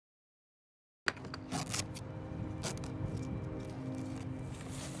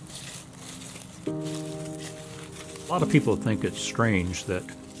lot of people think it's strange that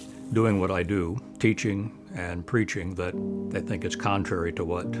doing what I do, teaching and preaching, that they think it's contrary to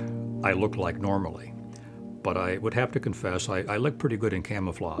what I look like normally. But I would have to confess, I look pretty good in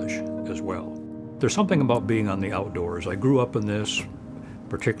camouflage as well. There's something about being on the outdoors. I grew up in this,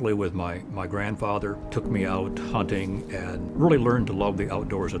 particularly with my grandfather, took me out hunting and really learned to love the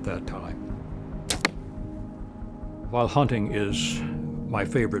outdoors at that time. While hunting is my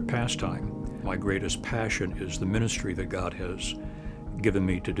favorite pastime, my greatest passion is the ministry that God has given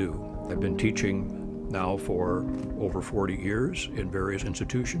me to do. I've been teaching now for over 40 years in various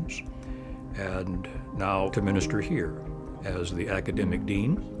institutions, and now to minister here as the academic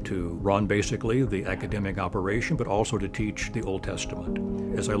dean, to run basically the academic operation, but also to teach the Old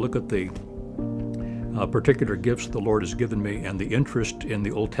Testament. As I look at the particular gifts the Lord has given me and the interest in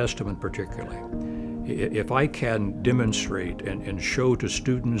the Old Testament particularly, if I can demonstrate and show to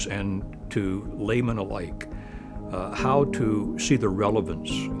students and to laymen alike how to see the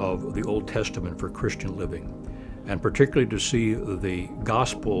relevance of the Old Testament for Christian living, and particularly to see the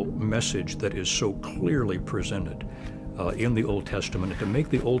gospel message that is so clearly presented in the Old Testament, and to make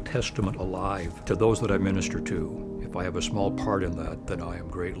the Old Testament alive to those that I minister to, if I have a small part in that, then I am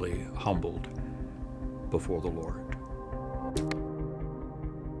greatly humbled before the Lord.